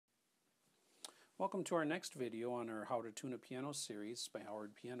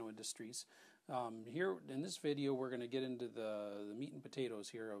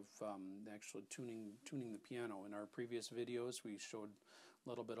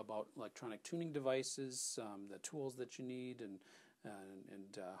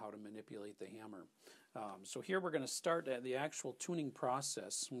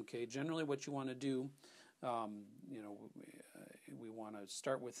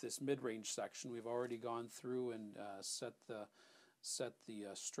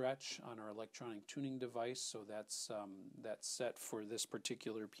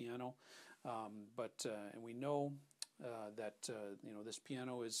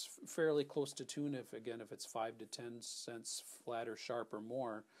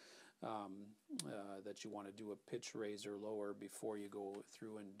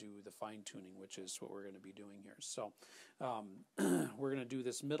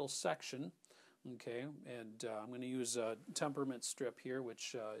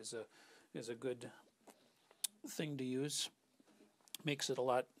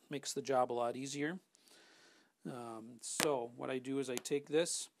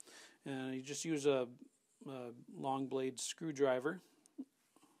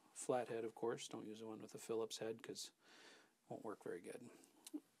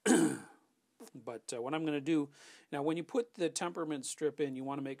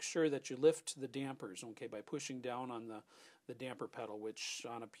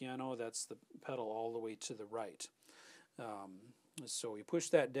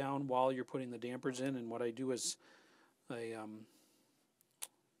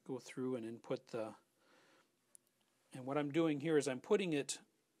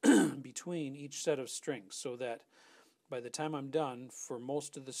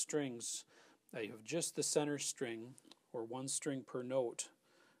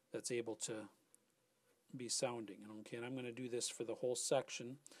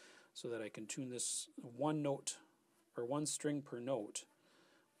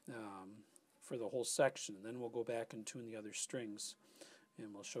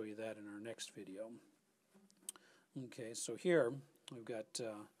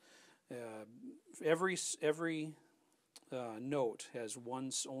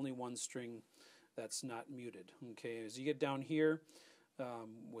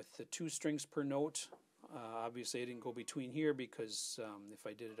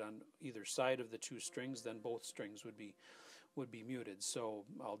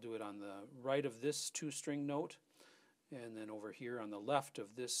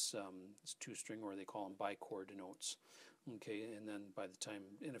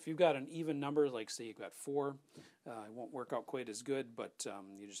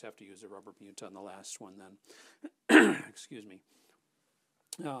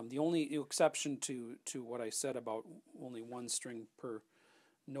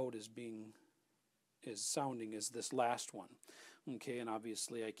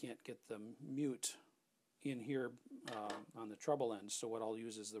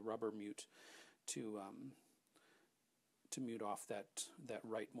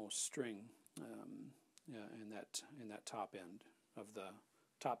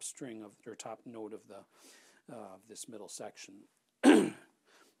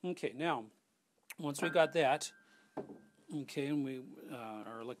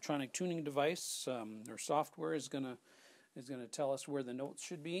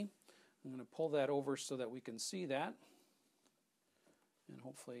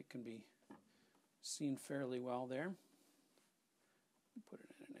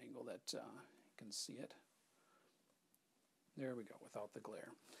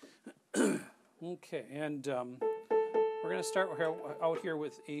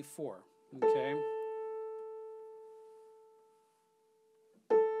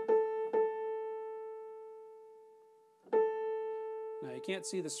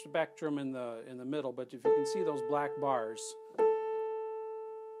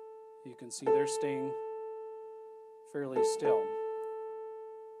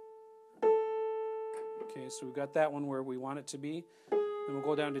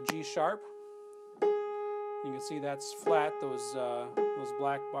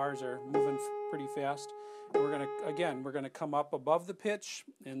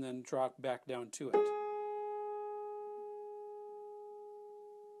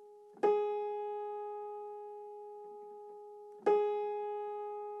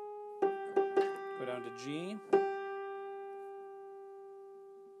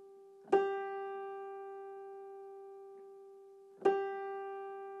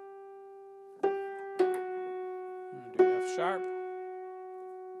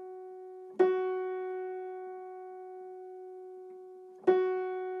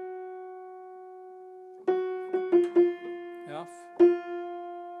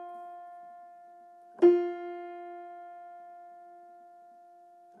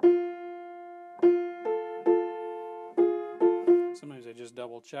just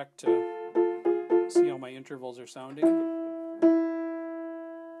double check to see how my intervals are sounding.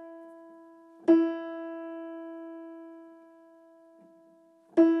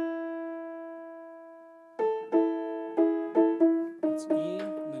 That's E,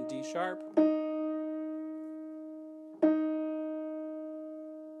 and then D sharp.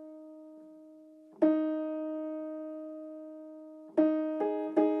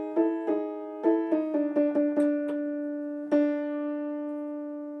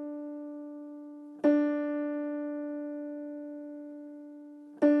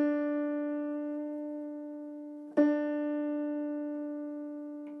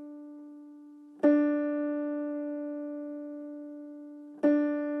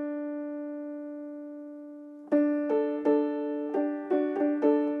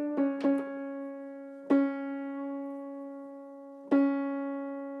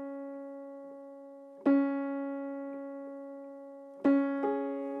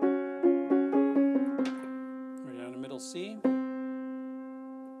 C.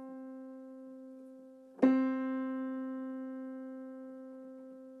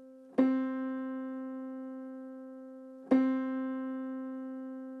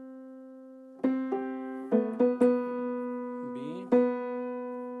 B.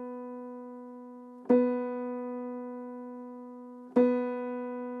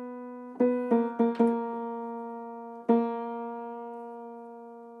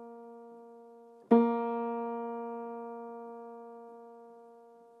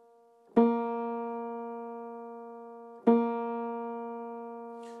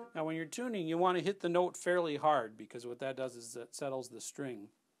 Now when you're tuning, you want to hit the note fairly hard, because what that does is that settles the string.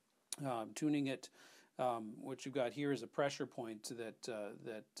 Tuning it, what you've got here is a pressure point that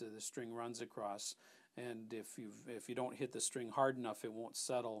the string runs across, and if you don't hit the string hard enough, it won't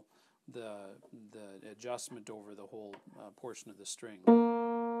settle the adjustment over the whole portion of the string.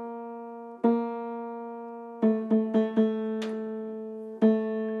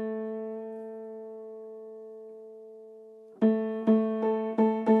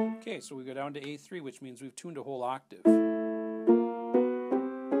 Okay, so we go down to A3, which means we've tuned a whole octave.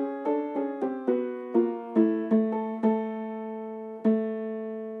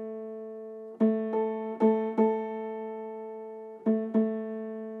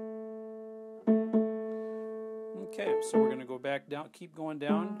 Okay, so we're going to go back down, keep going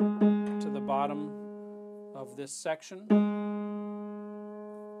down to the bottom of this section.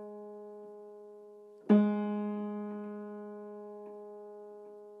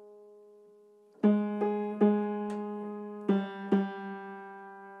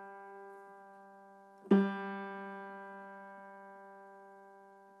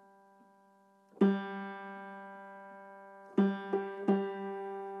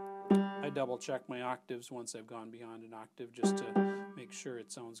 Double check my octaves once I've gone beyond an octave, just to make sure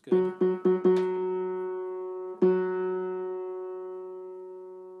it sounds good.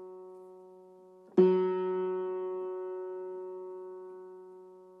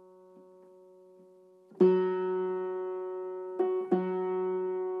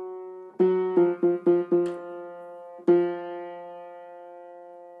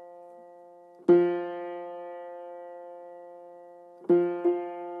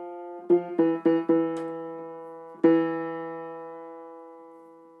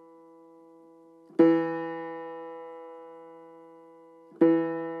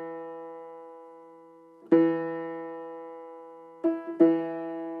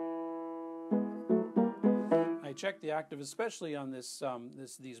 I check the octave, especially on this,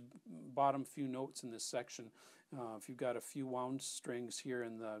 these bottom few notes in this section. If you've got a few wound strings here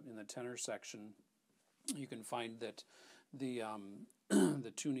in the tenor section, you can find that the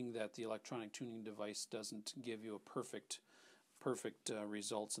the tuning that the electronic tuning device doesn't give you a perfect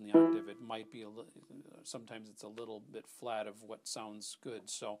results in the octave. It might be sometimes it's a little bit flat of what sounds good.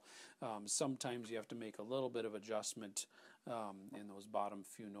 So sometimes you have to make a little bit of adjustment in those bottom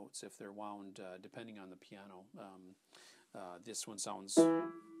few notes if they're wound, depending on the piano. This one sounds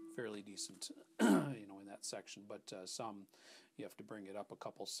fairly decent, in that section, but some you have to bring it up a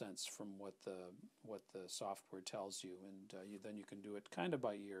couple cents from what the software tells you, and then you can do it kind of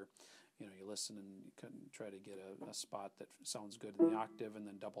by ear. You listen and you can try to get a spot that sounds good in the octave, and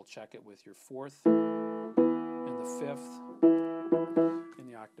then double check it with your fourth and the fifth in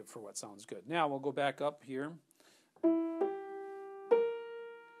the octave for what sounds good. Now we'll go back up here.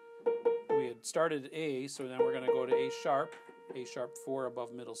 We had started A, so then we're going to go to A sharp 4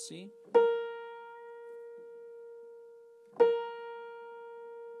 above middle C.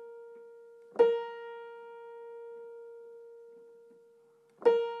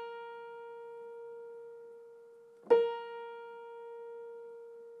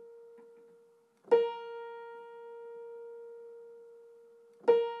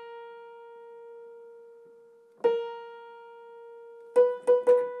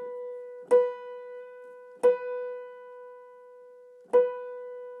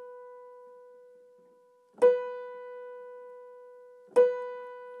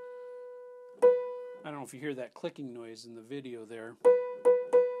 know if you hear that clicking noise in the video there.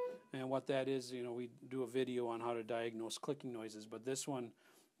 And what that is, you know, we do a video on how to diagnose clicking noises, but this one,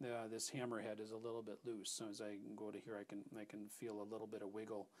 this hammerhead is a little bit loose. So as I go to here, I can feel a little bit of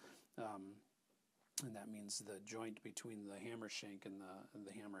wiggle, and that means the joint between the hammer shank and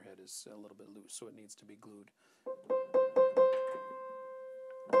the hammerhead is a little bit loose, so it needs to be glued.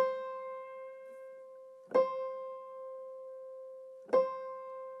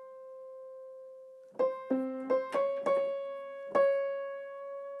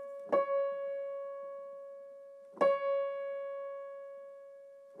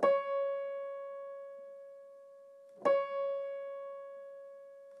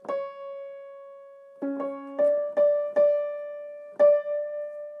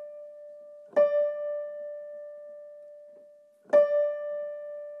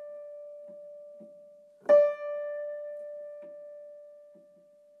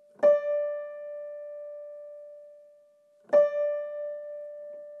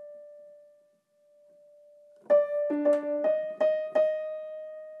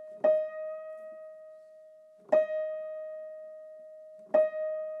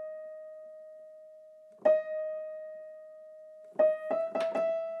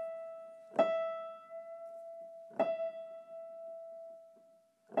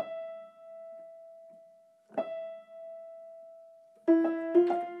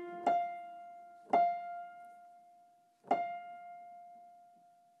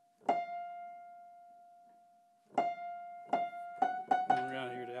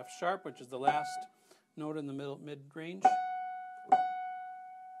 F sharp, which is the last note in the mid-range.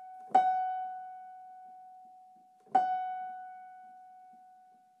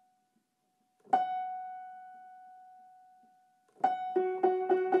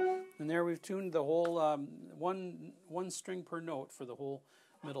 And there we've tuned the whole one string per note for the whole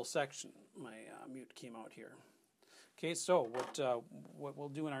middle section. My mute came out here. Okay, so what we'll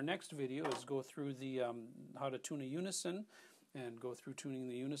do in our next video is go through the how to tune a unison, and go through tuning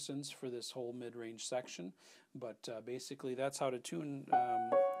the unisons for this whole mid-range section. But basically that's how to tune,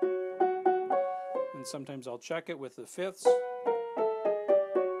 and sometimes I'll check it with the fifths.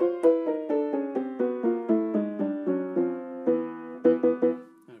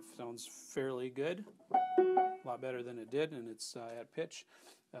 And it sounds fairly good, a lot better than it did, and it's at pitch.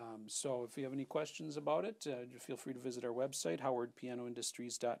 So if you have any questions about it, feel free to visit our website,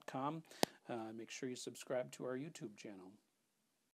 howardpianoindustries.com. Make sure you subscribe to our YouTube channel.